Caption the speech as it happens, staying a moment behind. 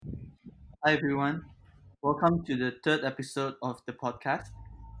Hi everyone, welcome to the third episode of the podcast.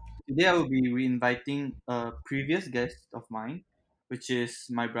 Today I will be re-inviting a previous guest of mine, which is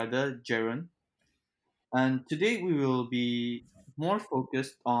my brother Jarone. And today we will be more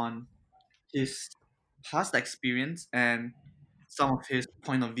focused on his past experience and some of his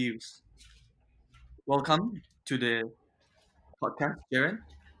point of views. Welcome to the podcast, Jarone.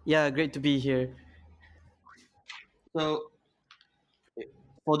 Yeah, great to be here. So,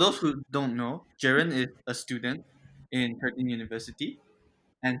 for those who don't know, Jarone is a student in Curtin University,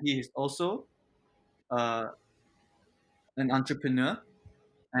 and he is also uh, an entrepreneur,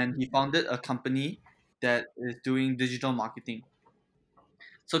 and he founded a company that is doing digital marketing.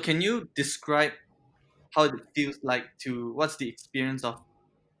 So can you describe how it feels like to what's the experience of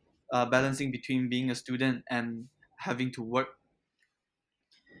balancing between being a student and having to work?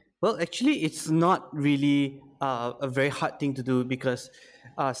 Well, actually, it's not really a very hard thing to do because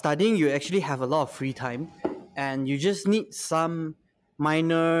studying, you actually have a lot of free time and you just need some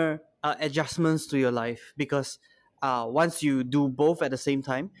minor adjustments to your life because once you do both at the same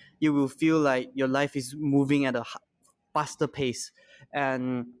time, you will feel like your life is moving at a faster pace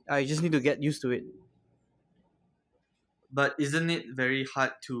and I just need to get used to it. But isn't it very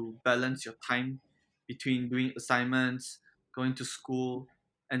hard to balance your time between doing assignments, going to school,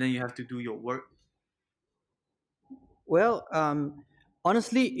 and then you have to do your work? Well,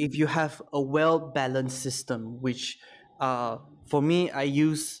 honestly, if you have a well balanced system, which for me, I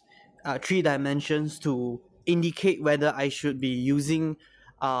use three dimensions to indicate whether I should be using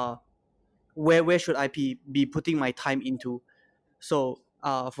uh, where should I be putting my time into. So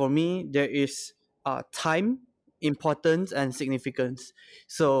for me, there is time, importance, and significance.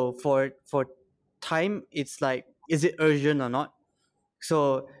 So for time, it's like is it urgent or not?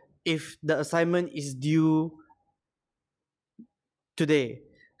 So if the assignment is due today,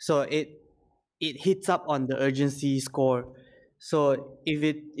 so it hits up on the urgency score. So if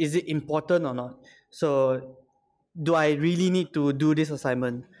it is it important or not, so do I really need to do this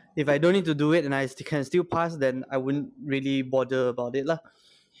assignment? If I don't need to do it and can still pass, then I wouldn't really bother about it lah.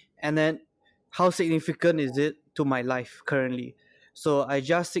 And then how significant is it to my life currently? So I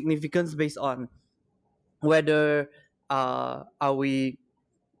just significance based on whether are we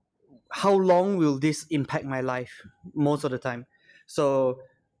how long will this impact my life most of the time. So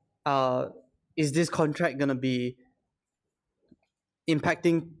uh, is this contract gonna be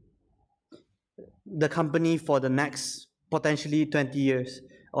impacting the company for the next potentially 20 years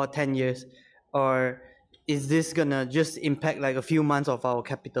or 10 years, or is this gonna just impact like a few months of our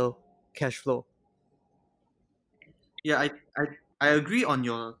capital cash flow? Yeah, I agree on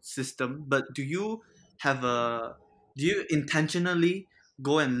your system, but have a do you intentionally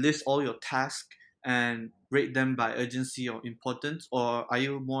go and list all your tasks and rate them by urgency or importance, or are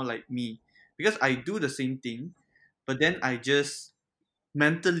you more like me? Because I do the same thing, but then I just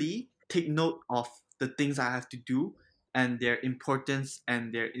mentally take note of the things I have to do and their importance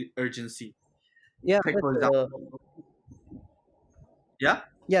and their urgency. Yeah, Take for example,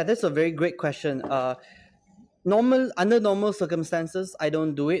 yeah. that's a very great question. Normal Under normal circumstances, I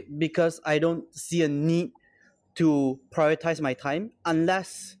don't do it because I don't see a need to prioritize my time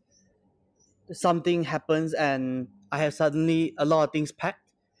unless something happens and I have suddenly a lot of things packed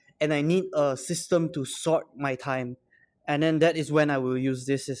and I need a system to sort my time. And then that is when I will use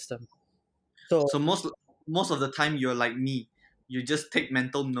this system. So So most of the time you're like me. You just take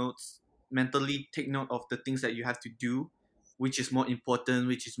mental notes, mentally take note of the things that you have to do, which is more important,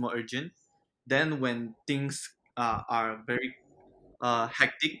 which is more urgent. Then when things are very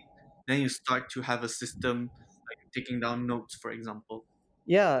hectic, then you start to have a system like taking down notes, for example.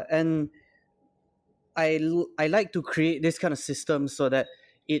 yeah, and I like to create this kind of system so that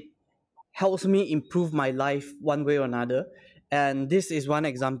it helps me improve my life one way or another. And this is one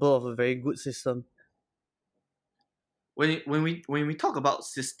example of a very good system. When we talk about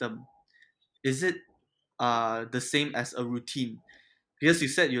system, is it the same as a routine? Because you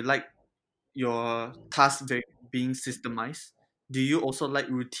said you like your tasks very being systemized. Do you also like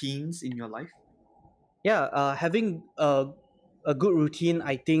routines in your life? Yeah, having a good routine,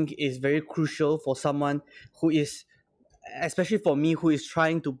 I think, is very crucial for someone who is, especially for me, who is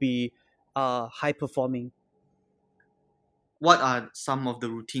trying to be high performing. What are some of the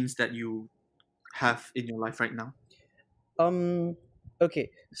routines that you have in your life right now? Um,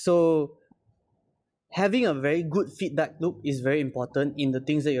 okay, so having a very good feedback loop is very important in the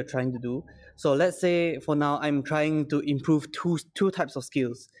things that you're trying to do. So let's say for now, I'm trying to improve two types of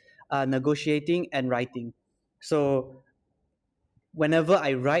skills, negotiating and writing. So whenever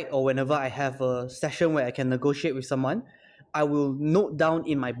I write or whenever I have a session where I can negotiate with someone, I will note down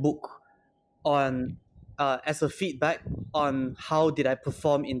in my book on as a feedback on how did I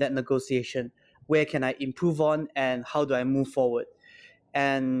perform in that negotiation, where can I improve on, and how do I move forward.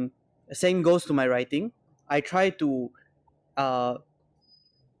 And same goes to my writing. I try to uh,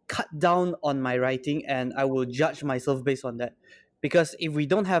 cut down on my writing, and I will judge myself based on that. Because if we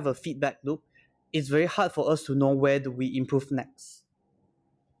don't have a feedback loop, it's very hard for us to know where do we improve next.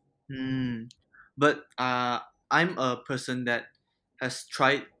 Hmm. But I'm a person that has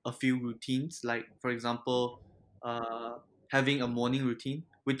tried a few routines, like for example, uh, having a morning routine,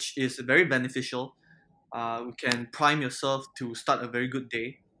 which is very beneficial. You can prime yourself to start a very good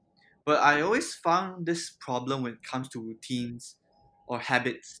day. But I always found this problem when it comes to routines or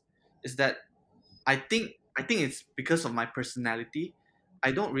habits, is that I think it's because of my personality.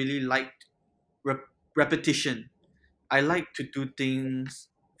 I don't really like repetition. I like to do things,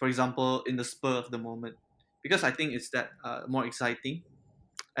 for example, in the spur of the moment, because I think it's that more exciting.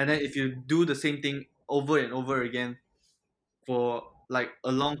 And then if you do the same thing over and over again for like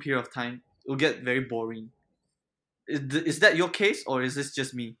a long period of time, it'll get very boring. Is that your case, or is this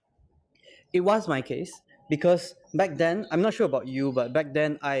just me? It was my case because back then, I'm not sure about you, but back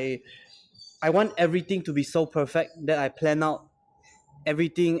then I want everything to be so perfect that I plan out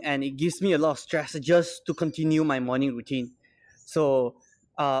everything, and it gives me a lot of stress just to continue my morning routine. So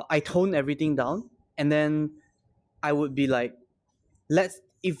I tone everything down, and then I would be like, let's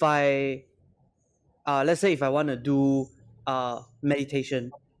say if I want to do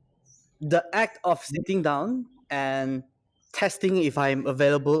meditation, the act of sitting down and testing if I'm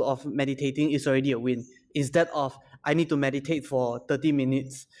available of meditating is already a win. Instead of I need to meditate for 30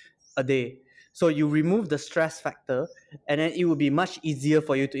 minutes a day. So you remove the stress factor, and then it will be much easier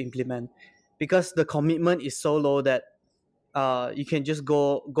for you to implement because the commitment is so low that you can just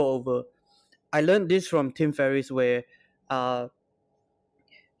go over. I learned this from Tim Ferriss where uh,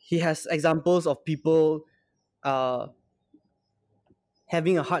 he has examples of people uh,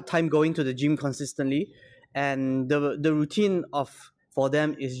 having a hard time going to the gym consistently, and the routine of for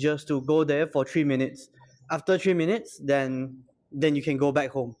them is just to go there for 3 minutes. After 3 minutes, then you can go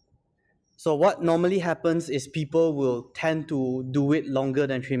back home. So what normally happens is people will tend to do it longer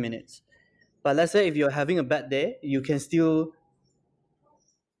than 3 minutes. But let's say if you're having a bad day, you can still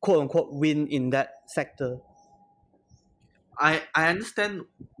quote unquote win in that sector. I understand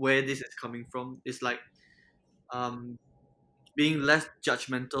where this is coming from. It's like um, being less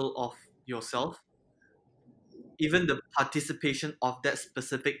judgmental of yourself. Even the participation of that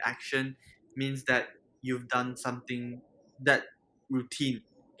specific action means that you've done something, that routine.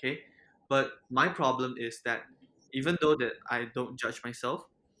 Okay, but my problem is that even though that I don't judge myself,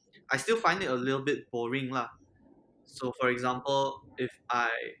 I still find it a little bit boring lah. So for example, if I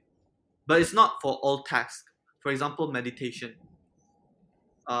but it's not for all tasks. For example, meditation.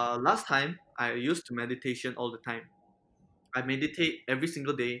 Last time I used to meditation all the time. I meditate every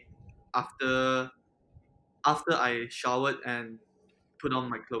single day after I showered and put on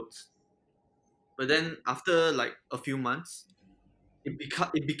my clothes. But then after like a few months,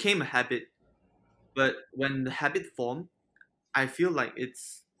 it became a habit. But when the habit formed, I feel like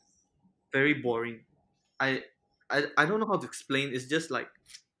it's very boring. I I don't know how to explain. It's just like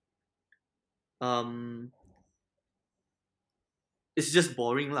um it's just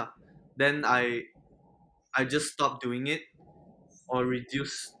boring lah. Then I just stopped doing it or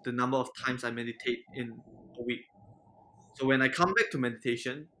reduce the number of times I meditate in a week. So when I come back to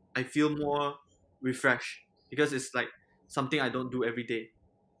meditation, I feel more refreshed because it's like something I don't do every day.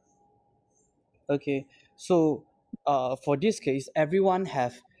 Okay, so for this case, everyone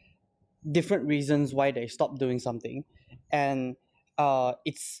have different reasons why they stop doing something, and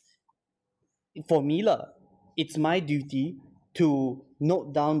it's for me lah, it's my duty to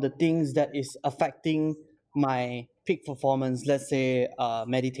note down the things that is affecting my peak performance. Let's say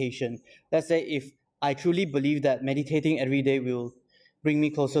meditation. Let's say if I truly believe that meditating every day will bring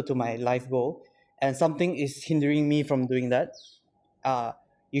me closer to my life goal, and something is hindering me from doing that, uh,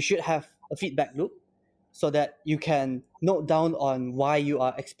 you should have a feedback loop so that you can note down on why you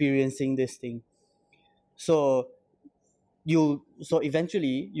are experiencing this thing. So so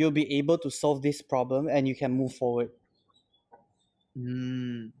eventually you'll be able to solve this problem and you can move forward.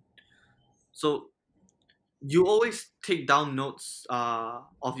 Mm. So you always take down notes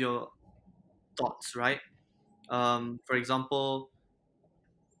of your thoughts, right? For example,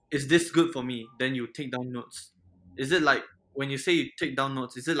 is this good for me? Then you take down notes. Is it like when you say you take down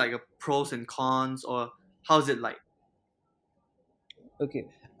notes, is it like a pros and cons, or how's it like? Okay.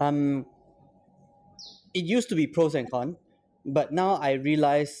 It used to be pros and cons, but now I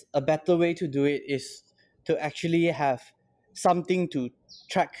realize a better way to do it is to actually have something to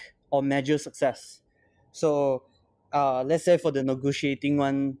track or measure success. So, let's say for the negotiating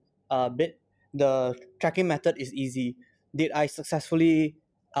one bit, the tracking method is easy. Did I successfully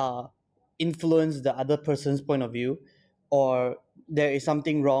uh, influence the other person's point of view, or there is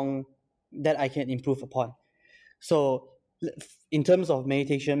something wrong that I can improve upon? So, in terms of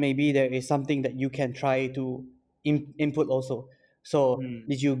meditation, maybe there is something that you can try to input also. So, Hmm.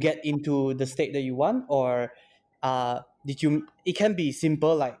 did you get into the state that you want, or did you? It can be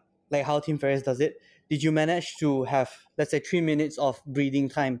simple, like how Tim Ferriss does it. Did you manage to have, let's say, 3 minutes of breathing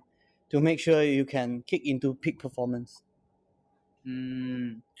time to make sure you can kick into peak performance?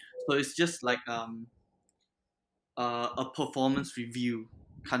 Mm. So it's just like a performance review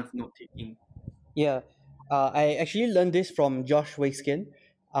kind of note taking. Yeah, I actually learned this from Josh Waitzkin.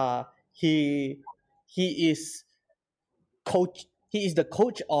 Uh, he he is coach he is the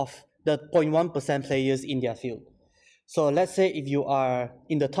coach of the 0.1% players in their field. So let's say if you are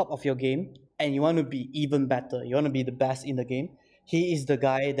in the top of your game and you want to be even better, you want to be the best in the game, he is the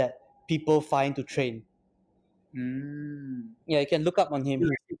guy that people find to train. Mm. Yeah, you can look up on him. Can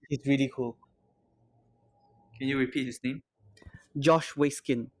you He's really cool. can you repeat his name? Josh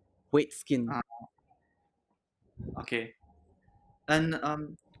Waitzkin. Ah, okay. And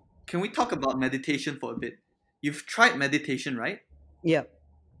can we talk about meditation for a bit? You've tried meditation, right? Yeah.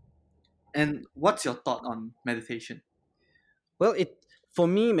 And what's your thought on meditation? Well, it for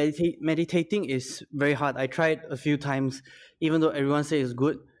me, meditating is very hard. I tried a few times, even though everyone says it's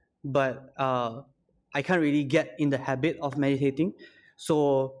good, but I can't really get in the habit of meditating.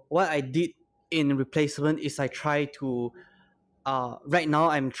 So what I did in replacement is I try to. Right now,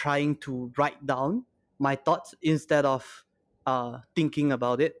 I'm trying to write down my thoughts instead of thinking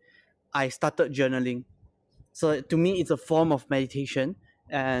about it. I started journaling. So to me, it's a form of meditation,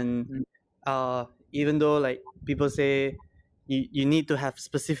 and Mm. even though like people say you need to have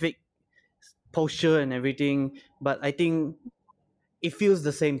specific posture and everything, but I think it feels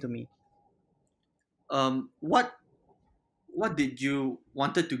the same to me. What did you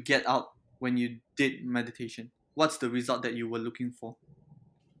wanted to get out when you did meditation? What's the result that you were looking for?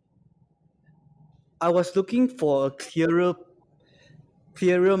 I was looking for a clearer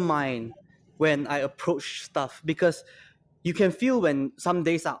mind when I approach stuff, because you can feel when some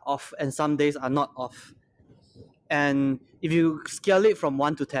days are off and some days are not off. And if you scale it from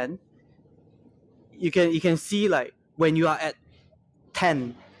 1 to 10, you can see like when you are at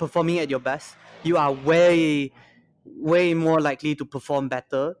 10 performing at your best, you are way more likely to perform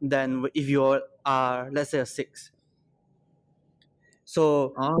better than if you are, let's say, a 6.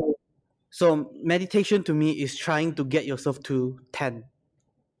 So Oh, meditation to me is trying to get yourself to 10.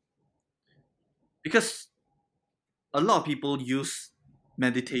 because a lot of people use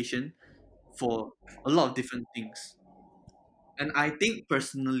meditation for a lot of different things. And I think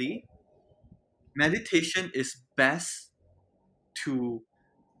personally, meditation is best to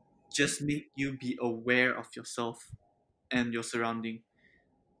just make you be aware of yourself and your surrounding.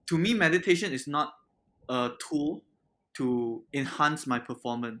 To me, meditation is not a tool to enhance my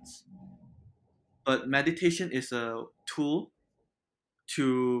performance, but meditation is a tool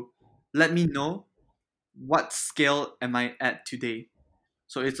to let me know what scale am I at today.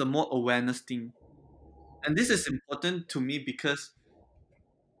 So it's a more awareness thing. And this is important to me because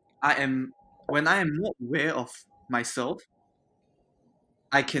I am when I am more aware of myself,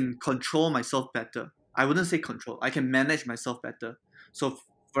 I can control myself better. I wouldn't say control. I can manage myself better. So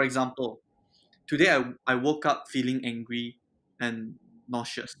for example, today I woke up feeling angry and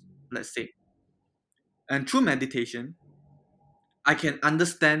nauseous, let's say. And through meditation, I can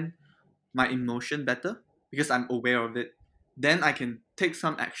understand my emotion better because I'm aware of it. Then I can take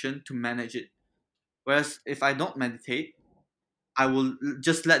some action to manage it. Whereas if I don't meditate, I will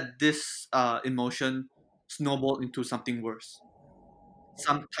just let this emotion snowball into something worse.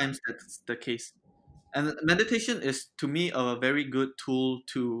 Sometimes that's the case. And meditation is to me a very good tool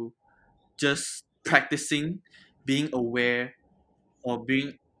to just practicing being aware or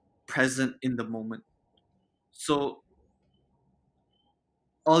being present in the moment. So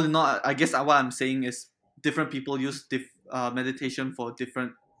all in all, I guess what I'm saying is different people use meditation for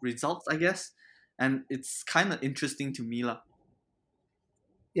different results, I guess, and it's kind of interesting to me, lah.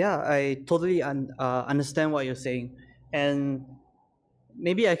 Yeah, I totally understand what you're saying, and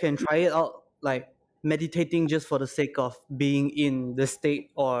maybe I can try it out, like meditating just for the sake of being in the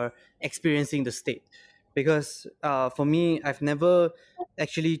state or experiencing the state, because for me, I've never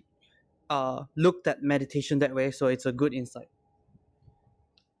actually looked at meditation that way, so it's a good insight.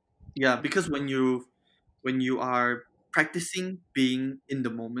 Yeah, because when you are practicing being in the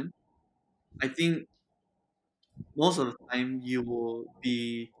moment, I think most of the time you will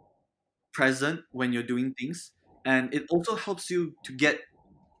be. present when you're doing things, and it also helps you to get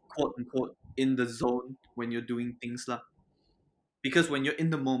quote unquote in the zone when you're doing things lah. Because when you're in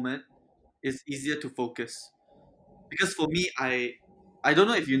the moment, it's easier to focus. Because for me, I don't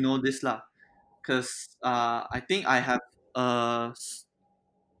know if you know this lah, because I think I have uh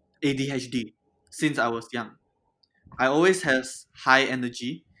ADHD since I was young. I always has high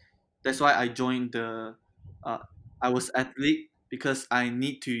energy. That's why I joined the. Uh, I was athlete because I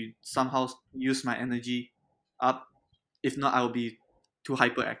need to somehow use my energy up. If not, I will be too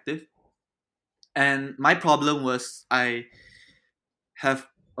hyperactive. And my problem was I have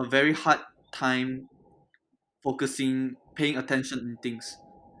a very hard time focusing, paying attention in things.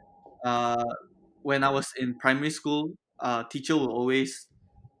 Uh, when I was in primary school, teacher will always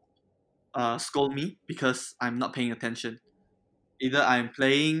scold me because I'm not paying attention. Either I'm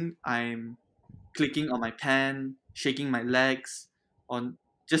playing, I'm clicking on my pen, shaking my legs, on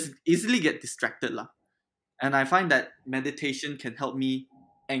just easily get distracted lah. And I find that meditation can help me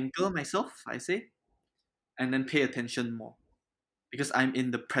anchor myself, I say, and then pay attention more because I'm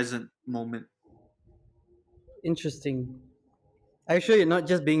in the present moment. Interesting. Are you sure you're not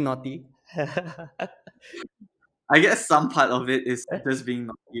just being naughty? I guess some part of it is just being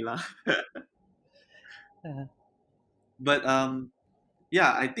naughty lah. But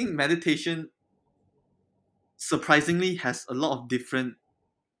yeah, I think meditation surprisingly has a lot of different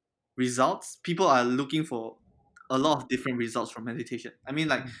results. People are looking for a lot of different results from meditation. I mean,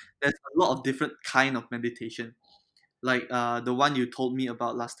 like there's a lot of different kind of meditation. Like the one you told me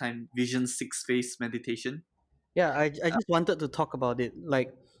about last time, Vision Six Phase meditation. Yeah, I just wanted to talk about it.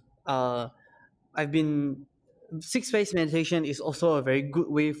 Like, uh, I've been six phase meditation is also a very good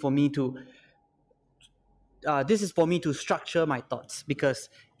way for me to. This is for me to structure my thoughts because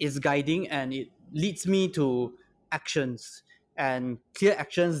it's guiding and it leads me to actions and clear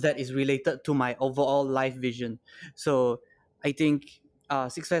actions that is related to my overall life vision. So I think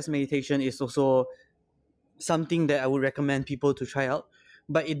six phase meditation is also something that I would recommend people to try out.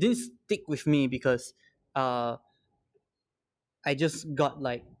 But it didn't stick with me because uh, I just got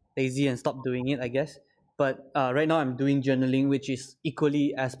like lazy and stopped doing it, I guess. But right now I'm doing journaling, which is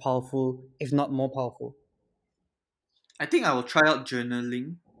equally as powerful, if not more powerful. I think I will try out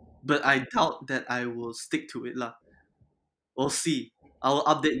journaling, but I doubt that I will stick to it lah. We'll see. I will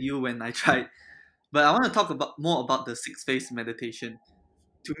update you when I try. But I want to talk about more about the six phase meditation.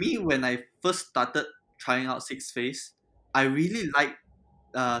 To me, when I first started trying out six phase, I really liked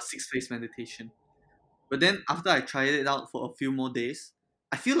six phase meditation. But then after I tried it out for a few more days,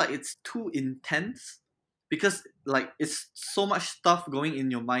 I feel like it's too intense because like it's so much stuff going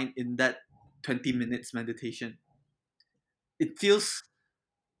in your mind in that 20 minutes meditation. It feels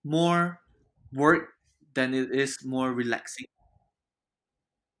more work than it is more relaxing.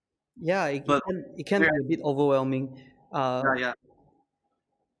 Yeah, But it can be whereas, a bit overwhelming. yeah, yeah.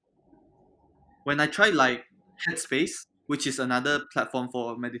 When I tried like Headspace, which is another platform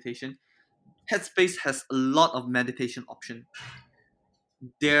for meditation, Headspace has a lot of meditation option.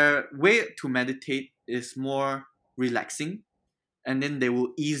 Their way to meditate is more relaxing, and then they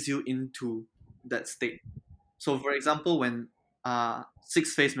will ease you into that state. So, for example, when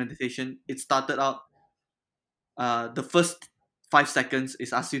six phase meditation, it started out the first 5 seconds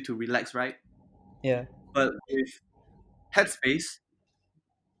is asked you to relax, right? Yeah, But with Headspace,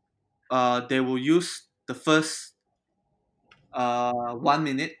 they will use the first 1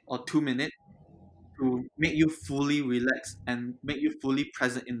 minute or 2 minutes to make you fully relaxed and make you fully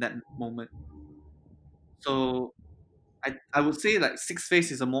present in that moment. So I would say like six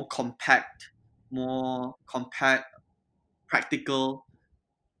phase is a more compact, practical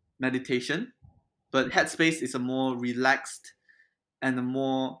meditation, but Headspace is a more relaxed and a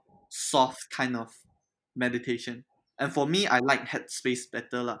more soft kind of meditation. And for me, I like Headspace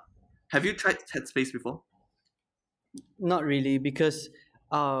better lah. Have you tried Headspace before? not really because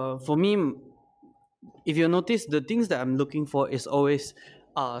for me, if you notice, the things that I'm looking for is always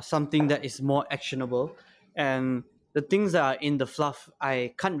something that is more actionable, and the things that are in the fluff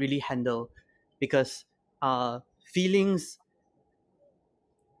I can't really handle because feelings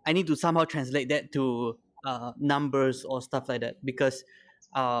I need to somehow translate that to numbers or stuff like that because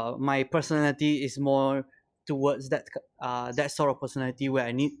my personality is more towards that sort of personality where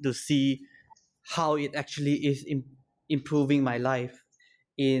I need to see how it actually is improving my life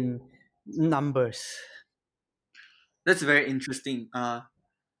in numbers. That's very interesting.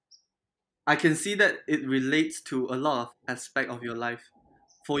 I can see that it relates to a lot of aspect of your life.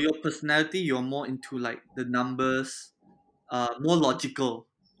 For your personality, you're more into like the numbers, more logical,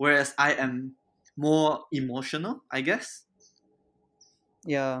 whereas I am more emotional, I guess.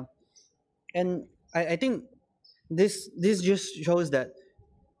 Yeah, And I think this just shows that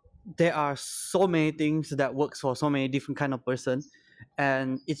there are so many things that works for so many different kind of person,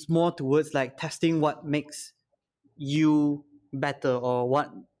 and it's more towards like testing what makes you better or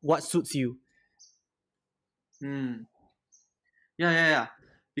what suits you. Hmm. Yeah, yeah, yeah.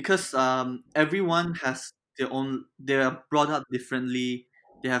 Because everyone has their own. They are brought up differently.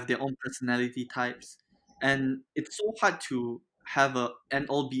 They have their own personality types, and it's so hard to have a an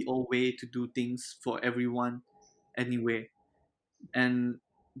all be all way to do things for everyone, anyway. And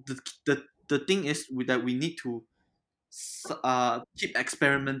the thing is that we need to keep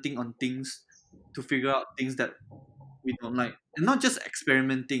experimenting on things to figure out things that we don't like, and not just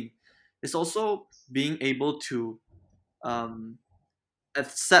experimenting. It's also being able to um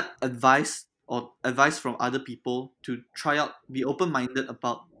accept advice from other people, to try out, be open minded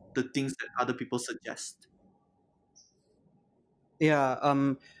about the things that other people suggest. Yeah,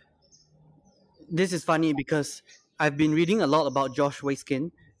 this is funny because I've been reading a lot about Josh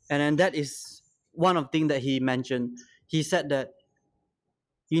Waiskin, and then that is one of thing that he mentioned. He said that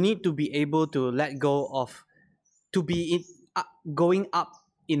you need to be able to let go of to be in, going up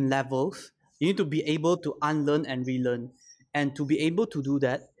in levels. You need to be able to unlearn and relearn, and to be able to do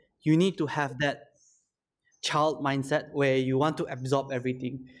that, you need to have that child mindset where you want to absorb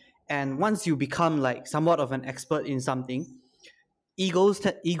everything. And once you become like somewhat of an expert in something, ego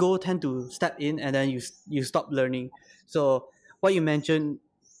tend to step in, and then you stop learning. So what you mentioned,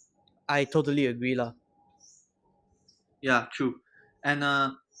 I totally agree lah. Yeah, true. And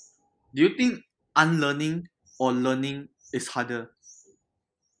do you think unlearning or learning is harder?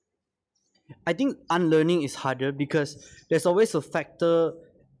 I think unlearning is harder because there's always a factor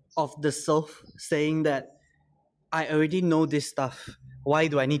of the self saying that I already know this stuff. Why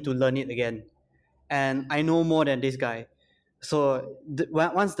do I need to learn it again? And I know more than this guy. So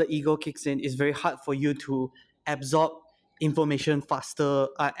once the ego kicks in, it's very hard for you to absorb information faster,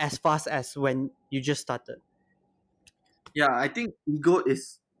 as fast as when you just started. Yeah, I think ego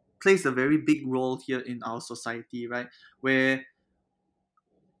is plays a very big role here in our society, right? Where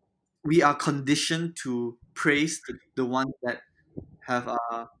we are conditioned to praise the ones that have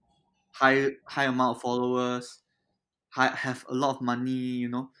a high amount of followers, have a lot of money,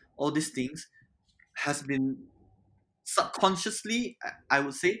 all these things has been subconsciously, I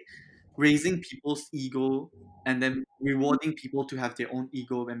would say, raising people's ego, and then rewarding people to have their own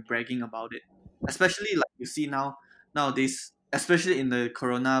ego and bragging about it. Especially like you see nowadays, especially in the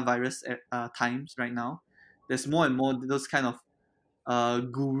coronavirus times right now, there's more and more those kind of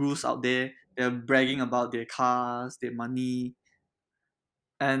gurus out there. They're bragging about their cars, their money,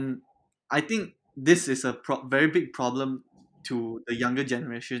 and I think this is a very big problem to the younger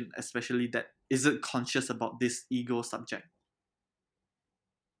generation, especially that isn't conscious about this ego subject.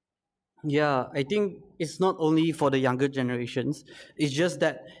 Yeah, I think it's not only for the younger generations. It's just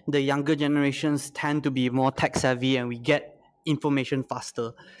that the younger generations tend to be more tech savvy and we get information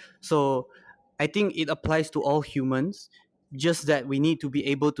faster. So I think it applies to all humans, just that we need to be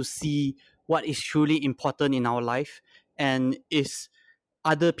able to see what is truly important in our life, and is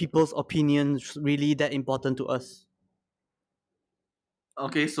other people's opinions really that important to us.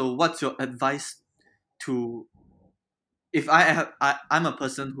 Okay, so what's your advice to, if I'm a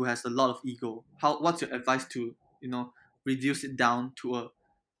person who has a lot of ego, what's your advice to, reduce it down to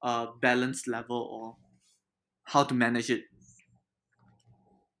a balanced level, or how to manage it?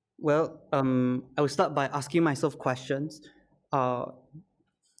 Well, I will start by asking myself questions. Uh,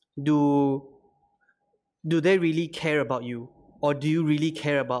 do do they really care about you, or do you really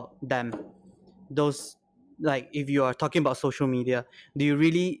care about them? Those, like if you are talking about social media, do you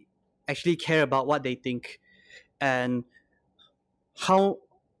really actually care about what they think? And how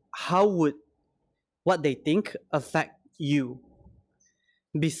how would what they think affect you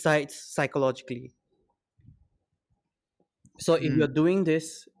besides psychologically? So if you're Hmm. doing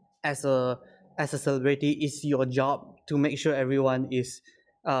this as a celebrity, it's your job to make sure everyone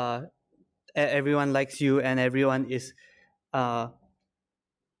uh everyone likes you, and everyone uh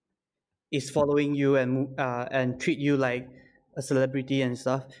is following you, and treat you like a celebrity and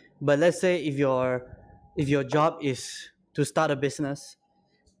stuff. But let's say if your job is to start a business,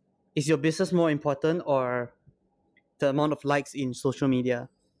 is your business more important, or the amount of likes in social media?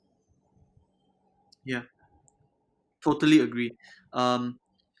 Yeah, totally agree.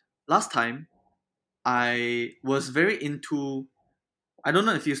 Last time I was very into. I don't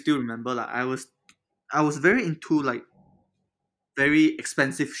know if you still remember. Like I was very into like very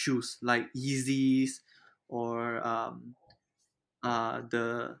expensive shoes like Yeezys, or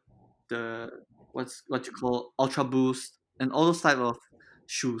the what you call Ultra Boost, and all those type of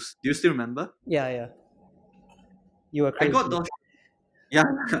shoes. Do you still remember? Yeah, yeah. You were I got crazy. those. Yeah,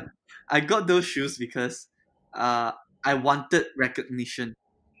 I got those shoes because uh, I wanted recognition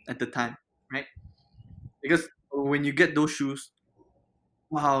at the time, right? Because when you get those shoes,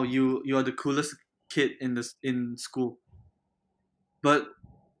 wow, you are the coolest kid in school. But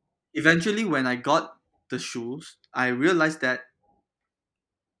eventually, when I got the shoes, I realized that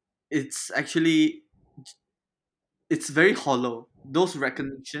it's actually it's very hollow. Those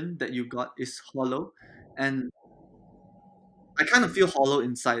recognition that you got is hollow, and I kind of feel hollow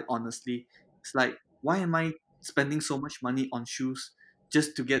inside. Honestly, it's like, why am I spending so much money on shoes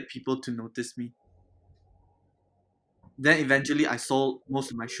just to get people to notice me? Then eventually, I sold most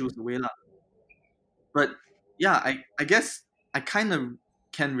of my shoes away, lah. But yeah, I guess I kind of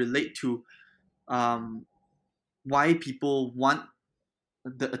can relate to um why people want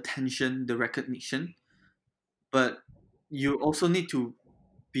the attention, the recognition, but you also need to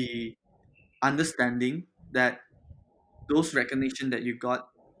be understanding that those recognition that you got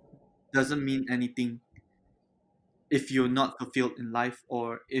doesn't mean anything if you're not fulfilled in life,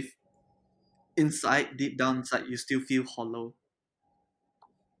 or if inside, deep down inside, you still feel hollow.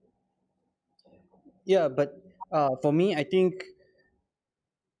 Yeah, but for me, I think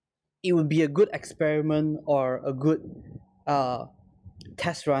it would be a good experiment or a good uh,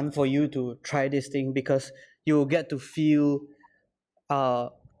 test run for you to try this thing because you will get to feel uh,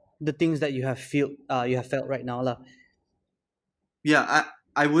 the things that you have felt right now lah. Yeah,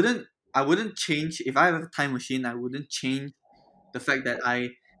 I wouldn't change if I have a time machine. I wouldn't change the fact that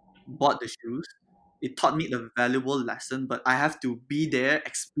I bought the shoes. It taught me the valuable lesson, but I have to be there,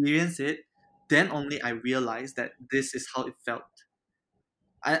 experience it. Then only I realized that this is how it felt.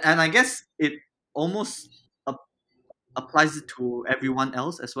 And I guess it almost ap- applies it to everyone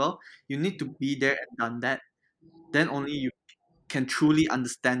else as well. You need to be there and done that. Then only you can truly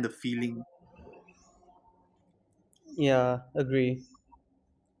understand the feeling. Yeah, agree.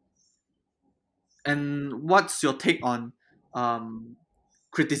 And what's your take on um,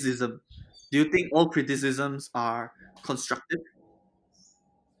 criticism? Do you think all criticisms are constructive?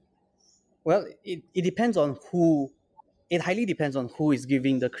 Well, it depends on who. It highly depends on who is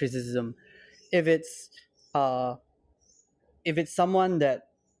giving the criticism. If it's uh, if it's someone that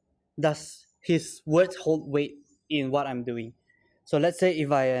does his words hold weight in what I'm doing. So let's say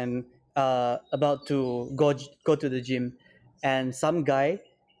if I am about to go to the gym, and some guy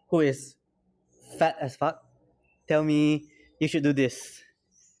who is fat as fuck tell me you should do this,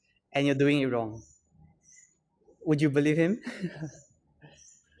 and you're doing it wrong. Would you believe him?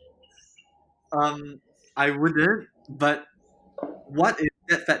 Um, I wouldn't. But what if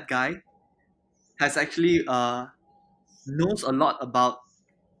that fat guy has actually knows a lot about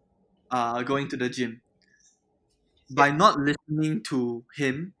going to the gym? Yeah. By not listening to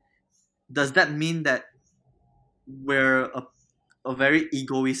him, does that mean that we're a very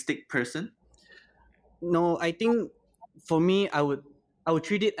egoistic person? No, I think for me, I would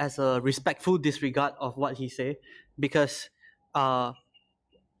treat it as a respectful disregard of what he say, because uh,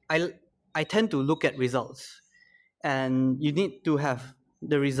 I I tend to look at results, and you need to have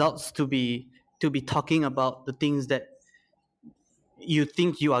the results to be talking about the things that you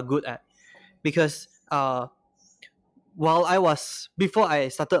think you are good at. Because while I was before I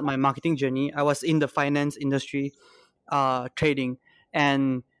started my marketing journey, I was in the finance industry, trading,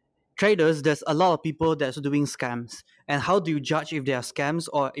 and traders. There's a lot of people that's doing scams, and how do you judge if they are scams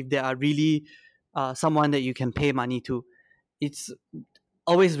or if they are really someone that you can pay money to? It's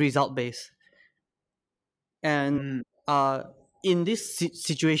always result based. And Mm. uh, in this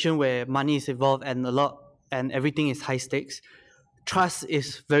situation where money is involved and a lot and everything is high stakes, trust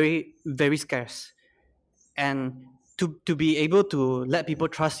is very scarce. And to be able to let people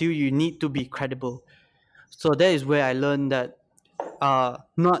trust you, you need to be credible. So that is where I learned that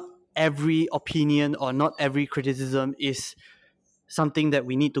not every opinion or not every criticism is something that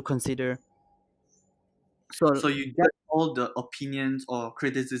we need to consider. So So you get all the opinions or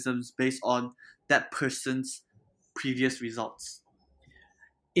criticisms based on that person's previous results.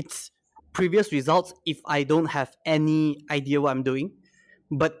 it's previous results if I don't have any idea what I'm doing.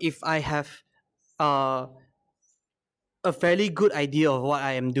 But if I have uh, a fairly good idea of what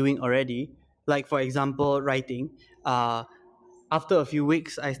I am doing already, like for example, writing, uh, after a few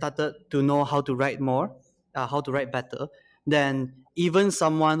weeks, I started to know how to write more, how to write better. Then even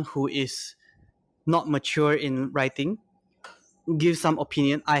someone who is not mature in writing give some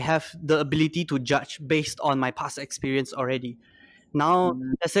opinion. I have the ability to judge based on my past experience already. Now,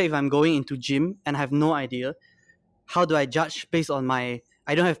 Mm. let's say if I'm going into gym and I have no idea, how do I judge based on my?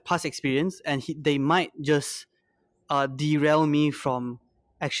 I don't have past experience, and they might just derail me from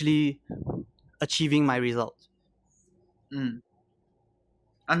actually achieving my result. Mm,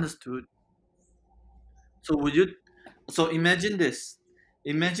 understood. So would you? So imagine this.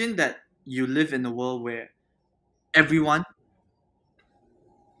 Imagine that you live in a world where everyone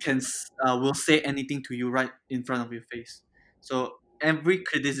will say anything to you right in front of your face. So every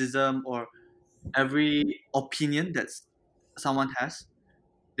criticism or every opinion that someone has,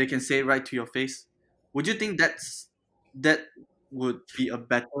 they can say right to your face. Would you think that would be a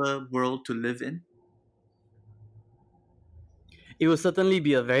better world to live in? It will certainly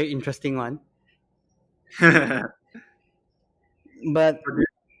be a very interesting one, Would but it be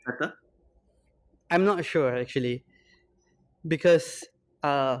better? I'm not sure actually because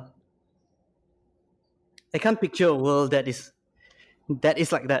uh, I can't picture a world that is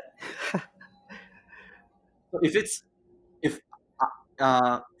like that. So if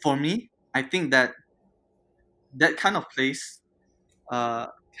for me, I think that that kind of place uh,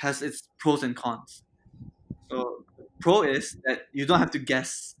 has its pros and cons. So the pro is that you don't have to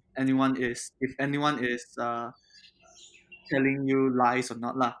guess anyone is telling you lies or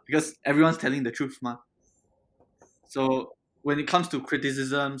not lah, because everyone's telling the truth ma. So when it comes to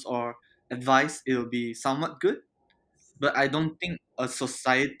criticisms or advice, it'll be somewhat good, but I don't think a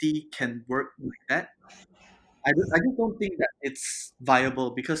society can work like that. I just don't think that it's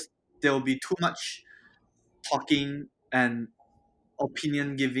viable because there will be too much talking and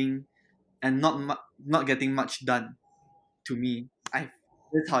opinion giving and not getting much done. To me, I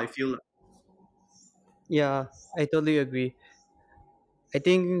that's how I feel. Yeah, I totally agree. I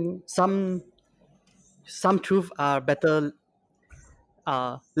think some truth are better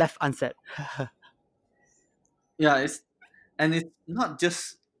left unsaid. Yeah, it's not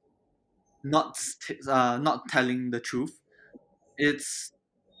just not telling the truth. It's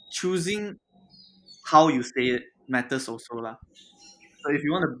choosing how you say it matters also lah. So if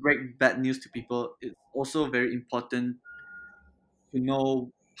you want to break bad news to people, it's also very important to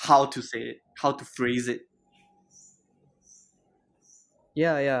know how to say it, how to phrase it.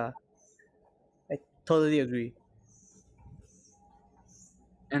 Yeah, yeah, I totally agree.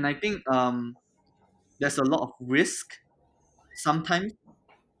 And I think there's a lot of risk sometimes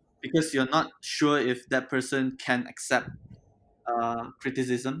because you're not sure if that person can accept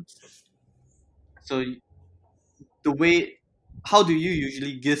criticisms. So the way how do you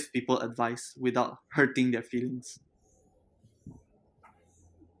usually give people advice without hurting their feelings?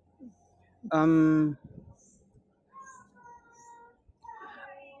 Um,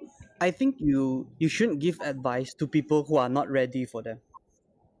 I think you shouldn't give advice to people who are not ready for them.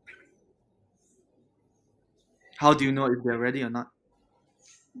 How do you know if they're ready or not?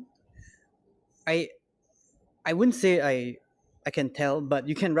 I I wouldn't say I can tell, but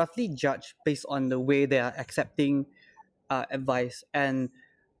you can roughly judge based on the way they are accepting advice, and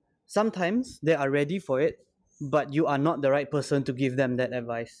sometimes they are ready for it, but you are not the right person to give them that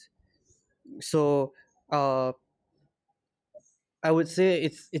advice. So uh, I would say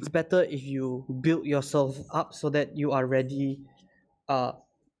it's better if you build yourself up so that uh,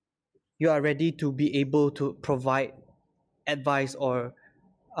 you are ready to be able to provide advice or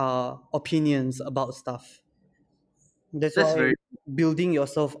opinions about stuff. That's That's why very building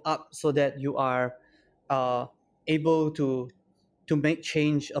yourself up so that you are uh, able to make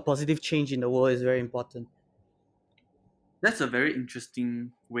change, a positive change in the world is very important. that's a very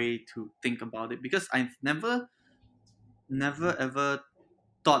interesting way to think about it because I've never ever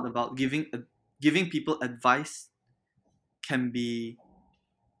thought about giving people advice can be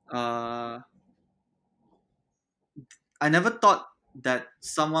uh I never thought that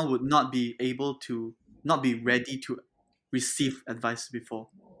someone would not be ready to receive advice before.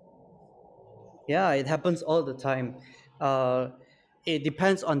 Yeah, it happens all the time. Uh, it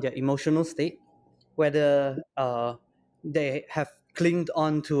depends on their emotional state, whether they have clinged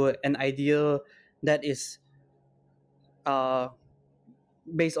on to an idea that is uh,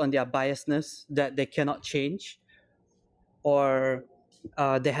 based on their biasness that they cannot change, or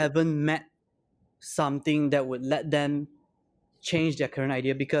they haven't met something that would let them change their current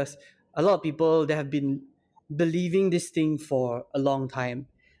idea. Because a lot of people, they have been believing this thing for a long time.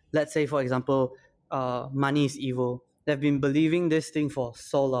 Let's say, for example, money is evil. They've been believing this thing for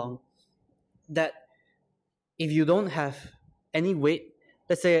so long that if you don't have any weight,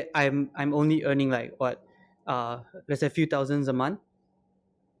 let's say I'm only earning like what, let's say a few thousands a month.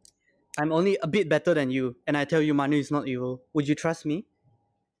 I'm only a bit better than you, and I tell you money is not evil. Would you trust me?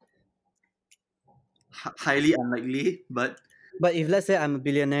 Highly unlikely, but But if let's say I'm a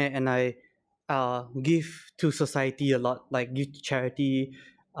billionaire and I give to society a lot, like give to charity,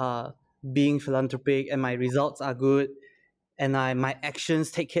 uh, being philanthropic, and my results are good, and my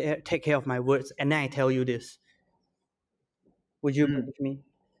actions take care of my words, and then I tell you this. Would you Mm, believe me?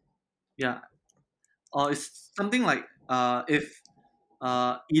 yeah. Or it's something like if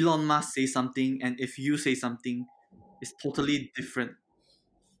Elon Musk say something and if you say something, it's totally different.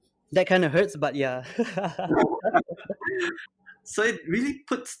 That kind of hurts, but yeah. So it really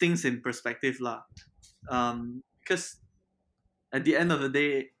puts things in perspective, lah. Because at the end of the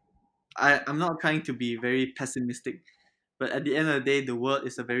day, I'm not trying to be very pessimistic, but at the end of the day, the world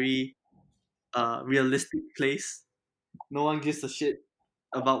is a very realistic place. No one gives a shit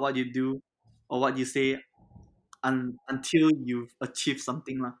about what you do or what you say until you've achieved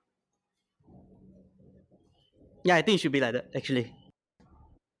something, lah. Yeah, I think it should be like that actually.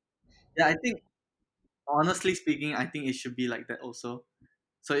 Yeah, I think honestly speaking, I think it should be like that also.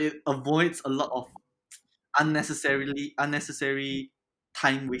 So it avoids a lot of unnecessary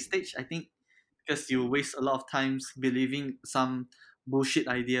time wastage, I think, because you waste a lot of times believing some bullshit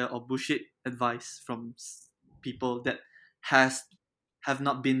idea or bullshit advice from people that has have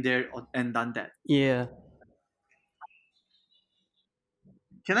not been there and done that. Yeah.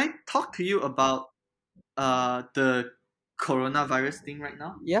 Can I talk to you about the coronavirus thing right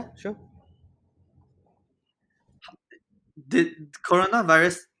now? Yeah, sure. Did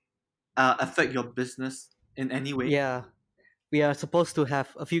coronavirus affect your business in any way? Yeah. We are supposed to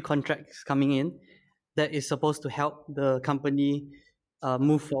have a few contracts coming in that is supposed to help the company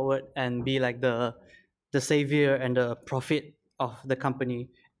move forward and be like the savior and the profit of the company.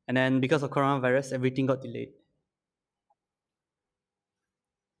 And then because of coronavirus, everything got delayed.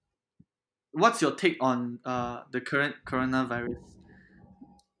 What's your take on the current coronavirus?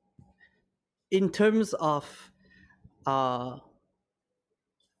 In terms of uh,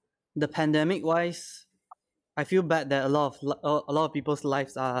 the pandemic wise, I feel bad that a lot of people's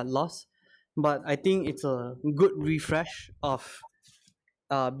lives are lost, but I think it's a good refresh of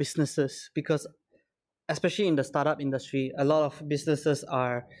businesses because especially in the startup industry, a lot of businesses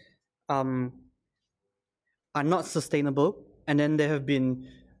um, are not sustainable, and then they have been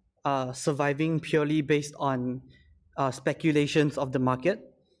surviving purely based on speculations of the market.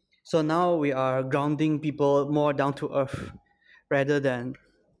 So now we are grounding people more down to earth rather than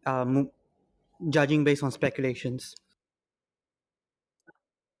um, judging based on speculations.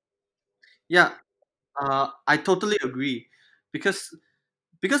 Yeah, I totally agree because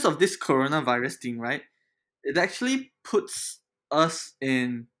of this coronavirus thing, right? It actually puts us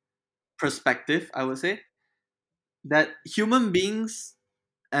in perspective. I would say that human beings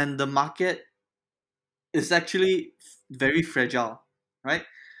and the market is actually very fragile, right?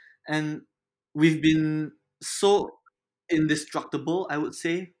 And we've been so indestructible, I would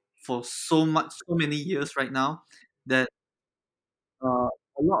say, for so many years right now that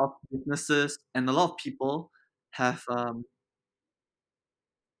a lot of businesses and a lot of people have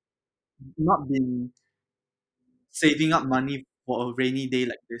not been saving up money for a rainy day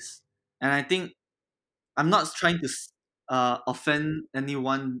like this. And I think I'm not trying to offend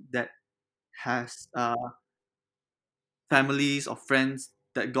anyone that has families or friends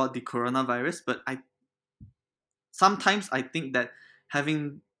that got the coronavirus, but I think that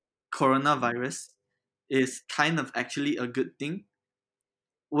having coronavirus is kind of actually a good thing.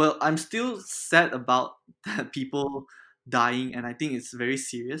 Well, I'm still sad about that people dying, and I think it's very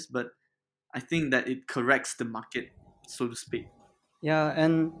serious, but I think that it corrects the market, so to speak. Yeah,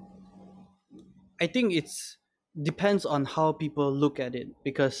 and I think it's depends on how people look at it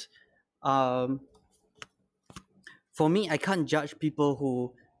because um, for me, I can't judge people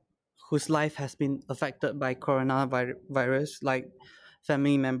whose life has been affected by coronavirus, like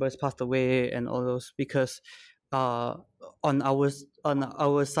family members passed away and all those, because uh, on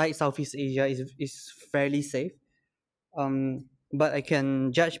our side, Southeast Asia is fairly safe. But I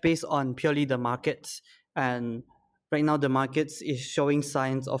can judge based on purely the markets, and right now the markets is showing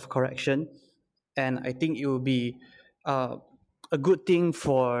signs of correction, and I think it will be uh, a good thing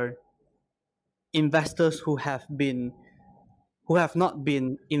for investors who have not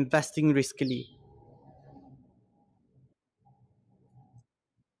been investing riskily.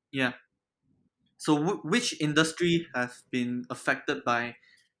 Yeah. So, which industry have been affected by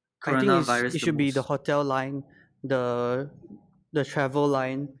I think it coronavirus the should be the most? hotel line, the the travel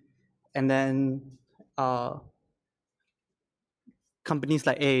line, and then uh, companies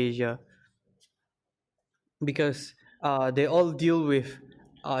like AirAsia because they all deal with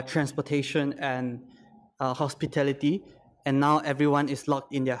transportation and hospitality, and now everyone is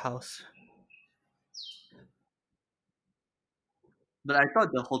locked in their house. But I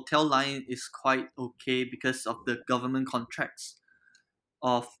thought the hotel line is quite okay because of the government contracts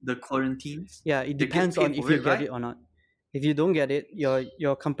of the quarantines. Yeah, it They get depends on paid if for you it, get right? it or not. If you don't get it,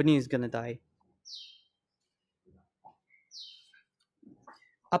 your company is gonna die.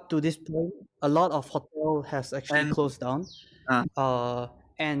 Up to this point, a lot of hotel has actually And closed down, uh, uh,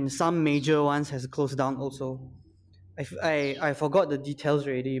 and some major ones has closed down also. I forgot the details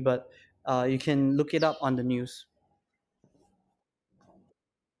already, but you can look it up on the news.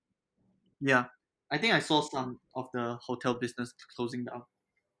 yeah, I think I saw some of the hotel business closing down.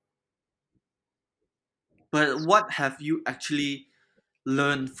 But what have you actually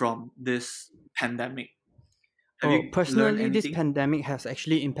learned from this pandemic? Have Oh, you learned personally, this anything? pandemic has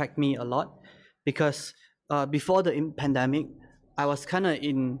actually impacted me a lot because before the pandemic, I was kind of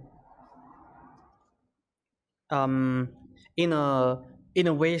um, in a in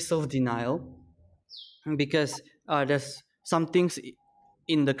a way self denial because there's some things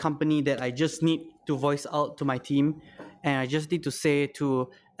in the company that I just need to voice out to my team, and I just need to say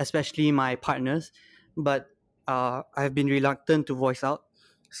to especially my partners, but I've been reluctant to voice out.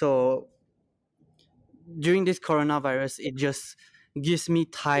 So during this coronavirus, it just gives me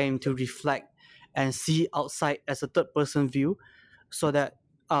time to reflect and see outside as a third person view, so that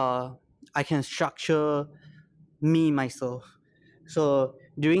uh, I can structure me myself. So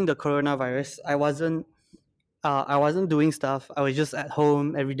during the coronavirus, I wasn't doing stuff. I was just at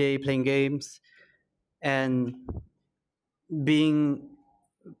home every day playing games and being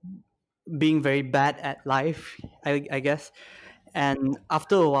being very bad at life, I guess. And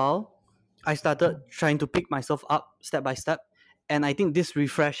after a while, I started trying to pick myself up step by step. And I think this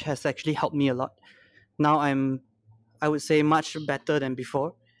refresh has actually helped me a lot. Now I would say, much better than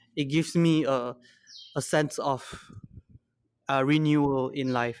before. It gives me a sense of renewal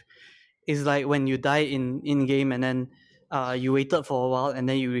in life. It's like when you die in game and then you waited for a while and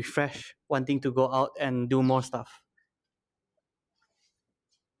then you refresh, wanting to go out and do more stuff.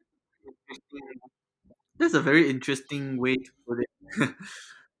 That's a very interesting way to put it.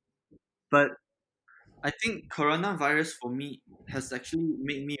 But I think coronavirus for me has actually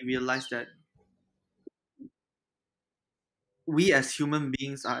made me realize that we as human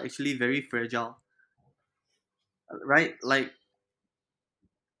beings are actually very fragile, right? Like,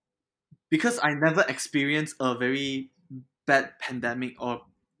 because I never experienced a very bad pandemic or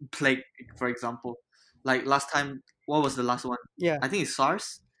plague, for example. Like last time, what was the last one? Yeah, I think it's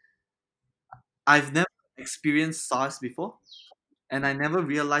SARS. I've never experienced SARS before, and I never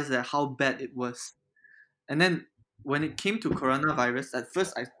realized that how bad it was. And then when it came to coronavirus, at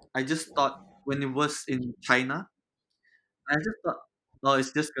first I just thought when it was in China, I just thought, oh,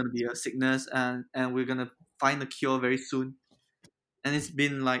 it's just gonna be a sickness, and we're gonna find a cure very soon. And it's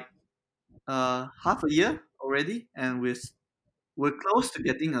been like half a year already, and we're close to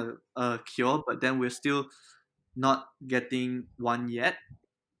getting a cure, but then we're still not getting one yet.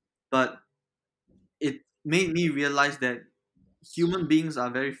 But it made me realize that human beings are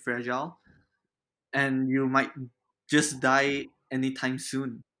very fragile, and you might just die anytime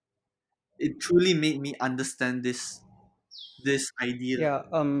soon. It truly made me understand this idea. yeah.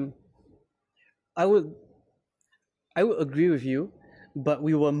 I would I would agree with you, but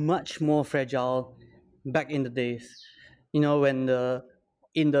we were much more fragile back in the days. You know, when the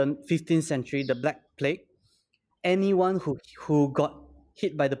in the 15th century, the Black Plague, anyone who got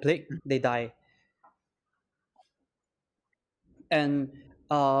hit by the plague, they die. And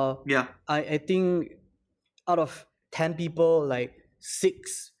Yeah, I think out of 10 people, like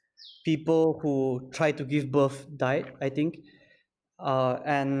 6 people who tried to give birth died, I think.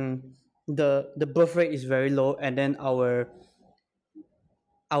 And the birth rate is very low, and then our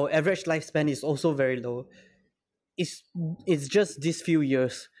average lifespan is also very low. it's it's just these few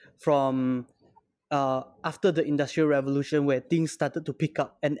years from after the industrial revolution where things started to pick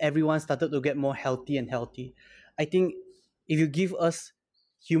up and everyone started to get more healthy and healthy. I think if you give us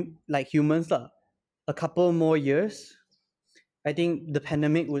like humans lah, a couple more years, I think the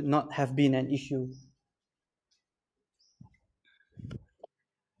pandemic would not have been an issue.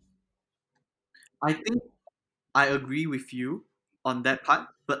 I think I agree with you on that part,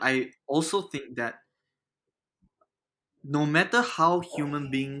 but I also think that no matter how human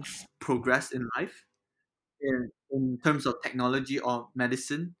beings progress in life, in terms of technology or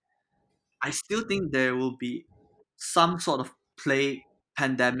medicine, I still think there will be some sort of plague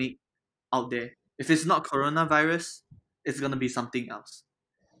pandemic out there. If it's not coronavirus, it's gonna be something else,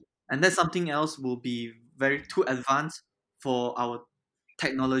 and that something else will be very too advanced for our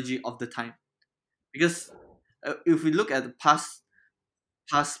technology of the time. Because if we look at the past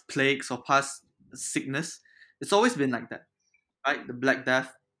plagues or past sickness, it's always been like that, right? The Black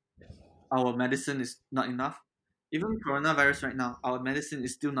Death, our medicine is not enough. Even coronavirus right now, our medicine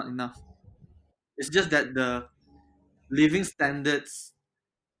is still not enough. It's just that living standards,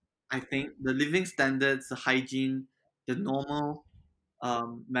 I think the living standards, the hygiene, the normal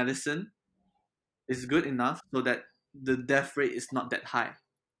medicine is good enough so that the death rate is not that high.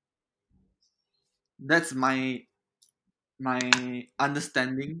 That's my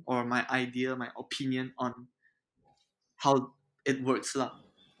understanding or my idea, my opinion on how it works lah.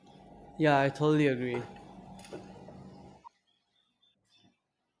 Yeah, I totally agree.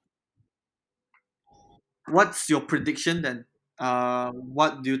 What's your prediction then?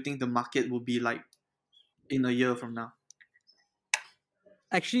 What do you think the market will be like in a year from now?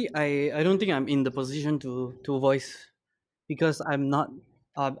 Actually, I don't think I'm in the position to voice because I've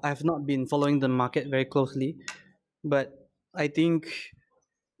not been following the market very closely. But I think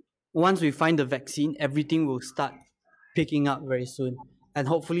once we find the vaccine, everything will start picking up very soon, and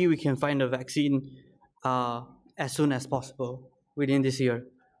hopefully we can find a vaccine uh, as soon as possible within this year.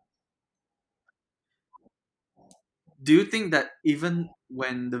 Do you think that even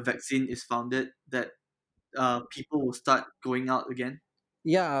when the vaccine is founded, that people will start going out again?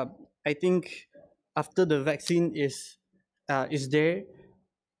 Yeah, I think after the vaccine is there,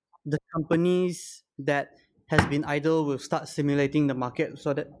 the companies that has been idle will start simulating the market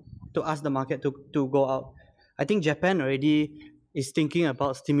so that to ask the market to go out. I think Japan already is thinking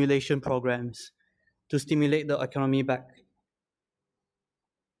about stimulation programs to stimulate the economy back.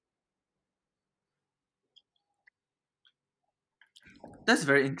 That's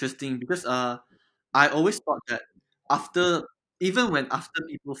very interesting because I always thought that after even when after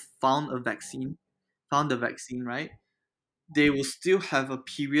people found the vaccine, right, they will still have a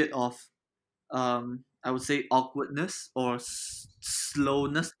period of I would say awkwardness or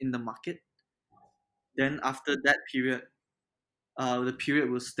slowness in the market. Then after that period, the period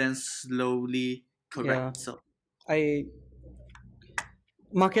will then slowly correct Yeah, itself. I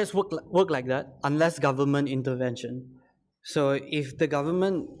markets work like that unless government intervention. So if the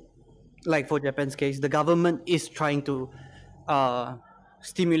government, like for Japan's case, the government is trying to uh,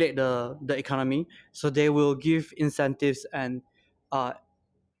 stimulate the economy, so they will give incentives uh,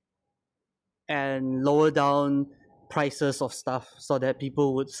 and lower down prices of stuff so that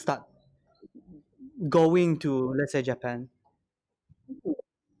people would start going to, let's say, Japan.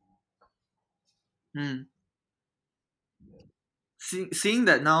 Hmm. Seeing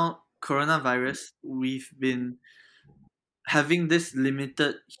that now coronavirus, we've been having this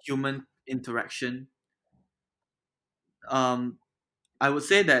limited human interaction. Um, I would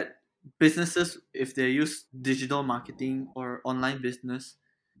say that businesses, if they use digital marketing or online business,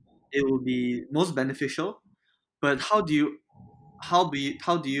 it will be most beneficial. But how do you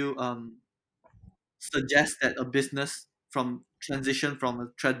suggest that a business from transition from a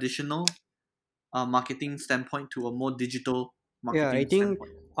traditional marketing standpoint to a more digital Yeah, I marketing think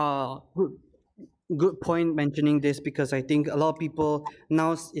standpoint? good point mentioning this because I think a lot of people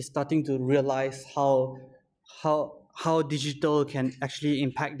now is starting to realize how digital can actually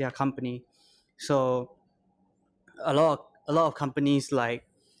impact their company. So a lot of companies like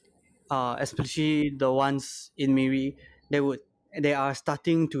especially the ones in Miri, they are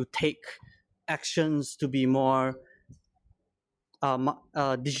starting to take actions to be more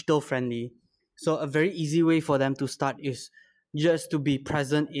digital friendly. So a very easy way for them to start is just to be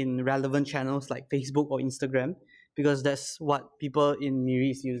present in relevant channels like Facebook or Instagram because that's what people in Miri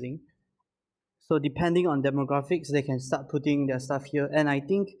is using. So depending on demographics, they can start putting their stuff here. And I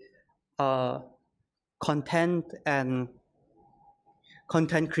think uh, content and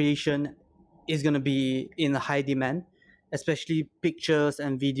content creation is going to be in high demand, especially pictures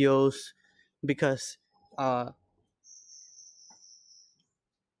and videos, because uh,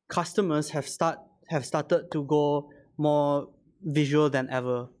 customers have started to go more visual than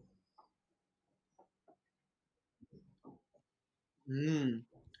ever. Mm,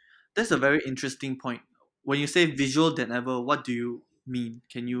 that's a very interesting point. When you say visual than ever, what do you mean?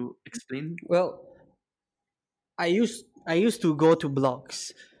 Can you explain? Well, I used to go to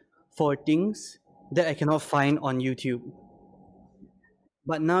blogs for things that I cannot find on YouTube,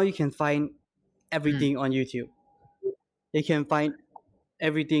 but now you can find Mm. everything on YouTube. You can find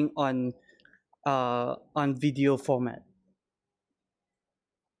everything on video format,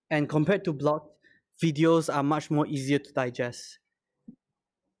 and compared to blogs, videos are much more easier to digest.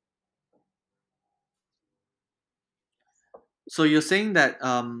 So you're saying that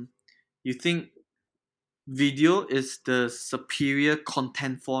you think video is the superior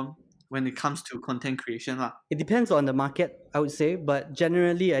content form when it comes to content creation lah. It depends on the market, I would say, but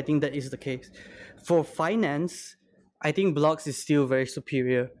generally, I think that is the case. For finance, I think blogs is still very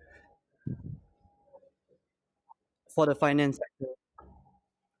superior for the finance sector.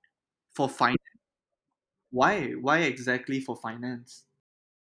 For finance. Why? Why exactly for finance?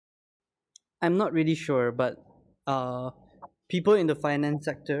 I'm not really sure, but uh, people in the finance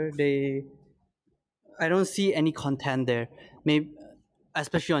sector, I don't see any content there. Maybe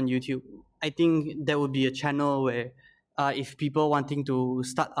especially on YouTube. I think there would be a channel where if people wanting to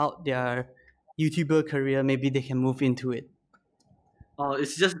start out their YouTuber career, maybe they can move into it.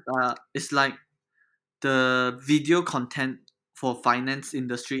 It's just it's like the video content for finance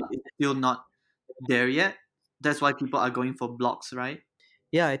industry is still not there yet. That's why people are going for blogs, right?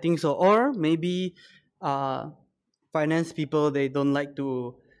 Yeah, I think so. Or maybe uh, finance people, they don't like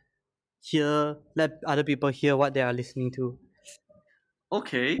to let other people hear what they are listening to.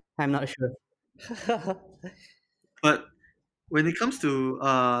 Okay, I'm not sure. but when it comes to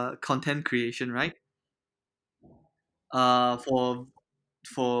content creation, right?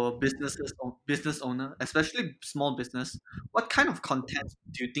 For businesses or business owner, especially small business, what kind of content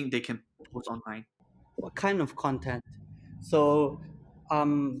do you think they can post online? What kind of content? So,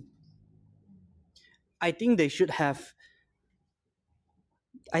 um, I think they should have.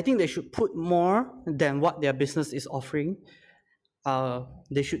 I think they should put more than what their business is offering.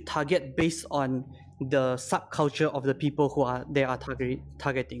 They should target based on the subculture of the people who are they are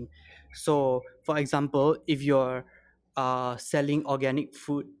targeting. So, for example, if you're selling organic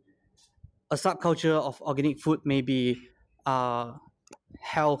food, a subculture of organic food may be uh,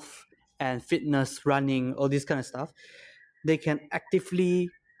 health and fitness, running, all this kind of stuff. They can actively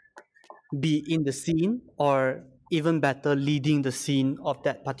be in the scene, or even better, leading the scene of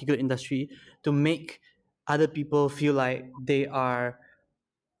that particular industry to make other people feel like they are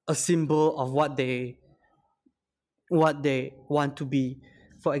a symbol of what they want to be.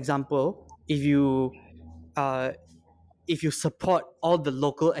 For example, uh, if you support all the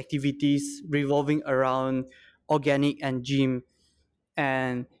local activities revolving around organic and gym,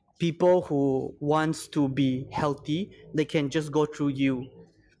 and people who wants to be healthy, they can just go through you.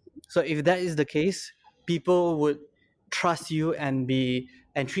 So if that is the case, people would trust you and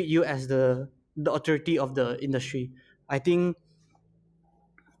treat you as the authority of the industry. I think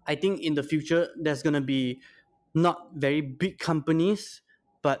i think in the future there's going to be not very big companies,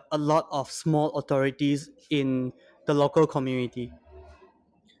 but a lot of small authorities in the local community.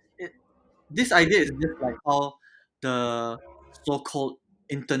 It, this idea is just like how the so-called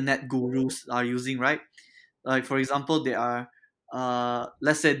internet gurus are using, right? Like for example, they are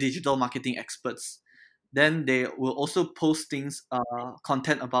let's say digital marketing experts. Then they will also post things,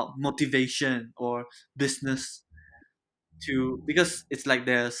 content about motivation or business to because it's like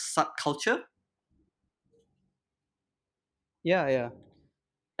their subculture. Yeah, yeah.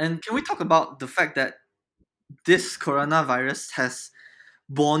 And can we talk about the fact that this coronavirus has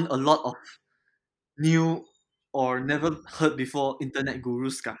born a lot of new or never heard before internet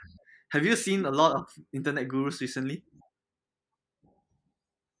gurus ka? Have you seen a lot of internet gurus recently?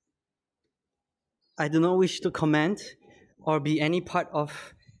 I do not wish to comment or be any part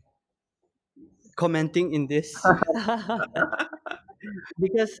of commenting in this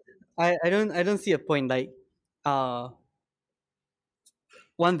because I don't see a point. Like uh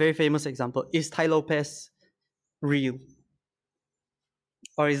one very famous example is Ty Lopez real,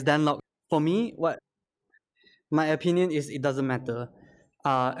 or is Dan Lok? For me, what my opinion is, it doesn't matter.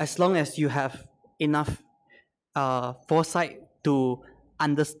 As long as you have enough foresight to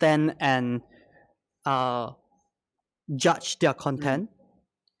understand and uh, judge their Mm. content,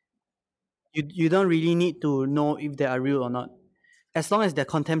 you don't really need to know if they are real or not. As long as their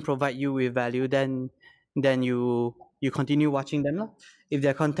content provide you with value, then you continue watching them lah. If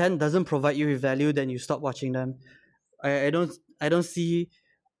their content doesn't provide you with value, then you stop watching them. I don't see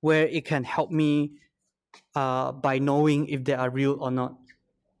where it can help me by knowing if they are real or not.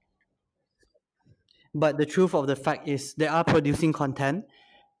 But the truth of the fact is they are producing content,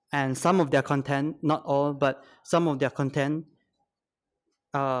 and some of their content, not all, but some of their content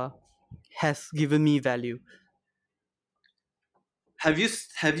uh, has given me value. Have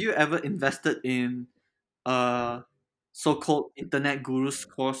you ever invested in a so-called internet gurus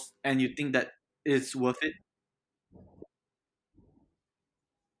course and you think that it's worth it?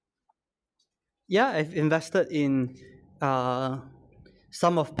 Yeah, I've invested in uh,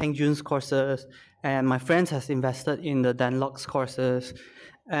 some of Peng Jun's courses, and my friends has invested in the Danlocks courses,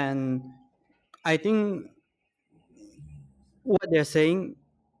 and I think what they're saying,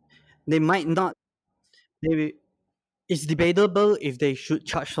 they might not. They It's debatable if they should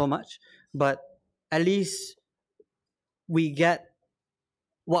charge so much, but at least we get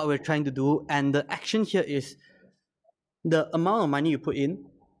what we're trying to do, and the action here is the amount of money you put in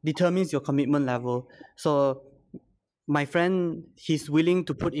determines your commitment level. So my friend, he's willing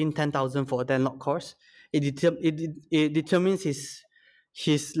to put in 10,000 for a Denlock course, It determines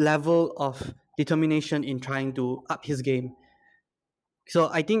his level of determination in trying to up his game. So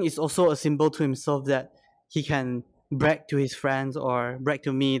I think it's also a symbol to himself that he can brag to his friends or brag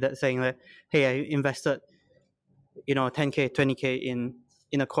to me that saying that, hey, I invested 10K 20K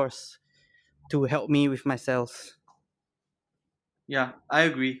in a course to help me with my sales. Yeah, I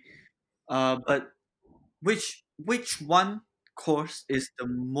agree. But which one course is the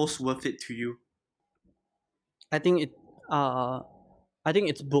most worth it to you? I think it uh I think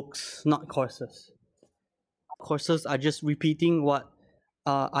it's books, not courses. Courses are just repeating what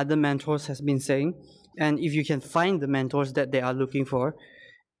other mentors has been saying, and if you can find the mentors that they are looking for,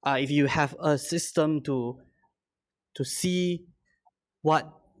 if you have a system to see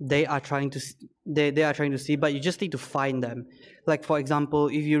what they are trying to see, but you just need to find them. Like for example,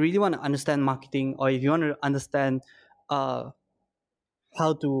 if you really want to understand marketing, or if you want to understand uh,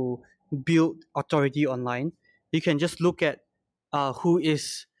 how to build authority online, you can just look at who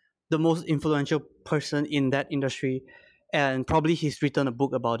is the most influential person in that industry, and probably he's written a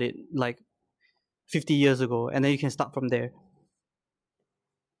book about it like 50 years ago, and then you can start from there.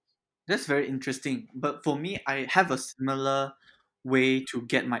 That's very interesting. But for me, I have a similar way to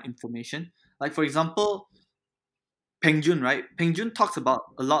get my information. Like for example, Peng Jun, right? Peng Jun talks about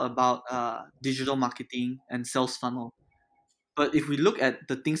a lot about digital marketing and sales funnel. But if we look at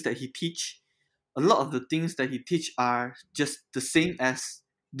the things that he teach, a lot of the things that he teach are just the same as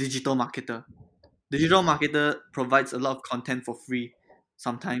digital marketer. Digital marketer provides a lot of content for free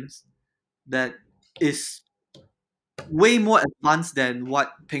sometimes that is way more advanced than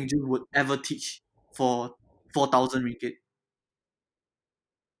what Peng Jun would ever teach for 4,000 ringgit.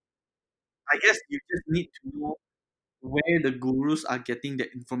 I guess you just need to know where the gurus are getting their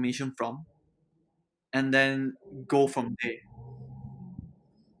information from and then go from there.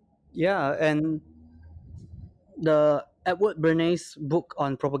 Yeah, and the Edward Bernays book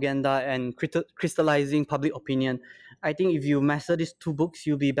on propaganda and crystallizing public opinion. I think if you master these two books,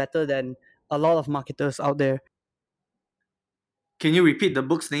 you'll be better than a lot of marketers out there. Can you repeat the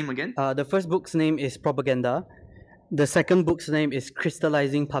book's name again? The first book's name is Propaganda. The second book's name is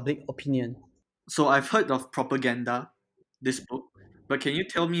Crystallizing Public Opinion. So I've heard of propaganda, this book, but can you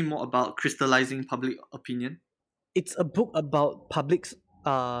tell me more about crystallizing public opinion? It's a book about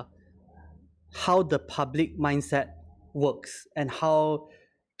uh, how the public mindset works and how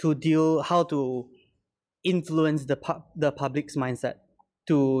to influence the public's mindset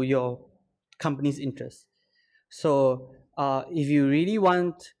to your company's interest. So, if you really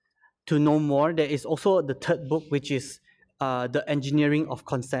want to know more, there is also the third book, which is the Engineering of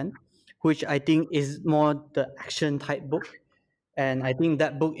Consent, which I think is more the action type book, and I think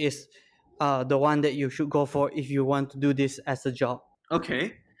that book is the one that you should go for if you want to do this as a job.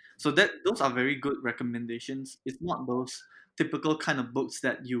 Okay, so that those are very good recommendations. It's not those typical kind of books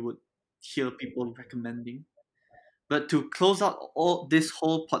that you would hear people recommending. But to close out all this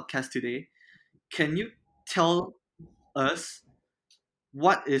whole podcast today, can you tell us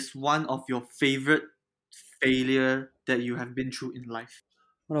what is one of your favorite failure that you have been through in life?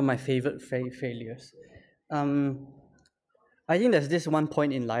 One of my favorite failures. Um, I think there's this one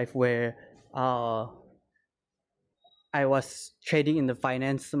point in life where uh, I was trading in the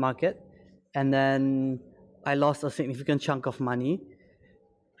finance market, and then I lost a significant chunk of money,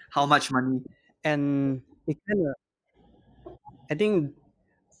 How much money? and it kind of I think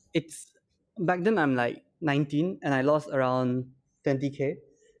it's back then I'm like 19 and I lost around 20K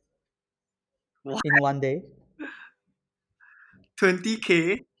What? in one day.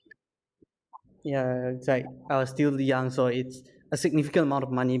 20K? Yeah, it's like I was still young, so it's a significant amount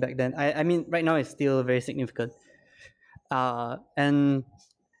of money back then. I mean, right now it's still very significant. And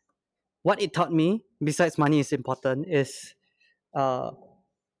what it taught me, besides money is important, is uh,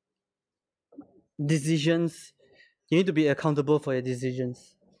 decisions. You need to be accountable for your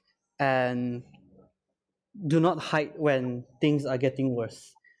decisions, and do not hide when things are getting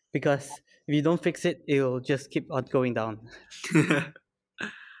worse. Because if you don't fix it, it'll just keep on going down.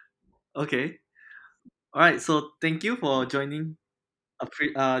 Okay. All right. So thank you for joining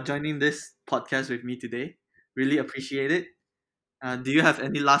this podcast with me today. Really appreciate it. Do you have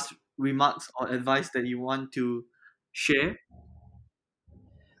any last remarks or advice that you want to share?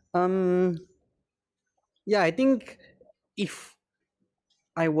 Um, yeah, I think if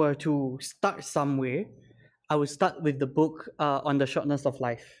I were to start somewhere, I would start with the book on the shortness of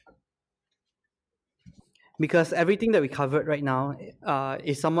life, because everything that we covered right now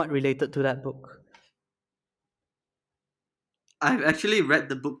is somewhat related to that book. I've actually read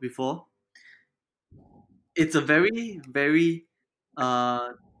the book before. It's a very, very uh,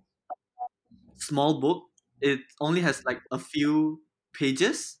 small book. It only has like a few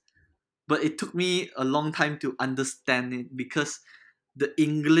pages, but it took me a long time to understand it because the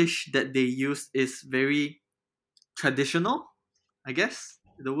English that they use is very traditional, I guess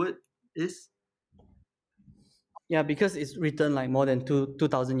the word is. Yeah, because it's written like more than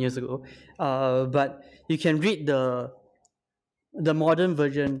 2,000 years ago. But you can read the modern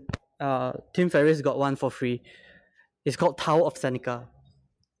version. Tim Ferriss got one for free. It's called Tao of Seneca.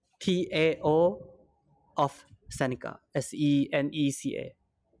 Tao of Seneca. Seneca.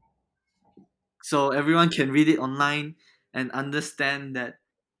 So everyone can read it online and understand that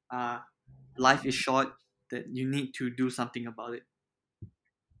uh, life is short, that you need to do something about it.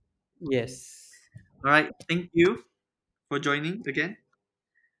 Yes. All right, thank you for joining again.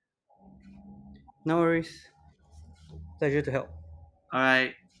 No worries. Pleasure to help. All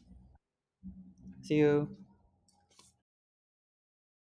right. See you.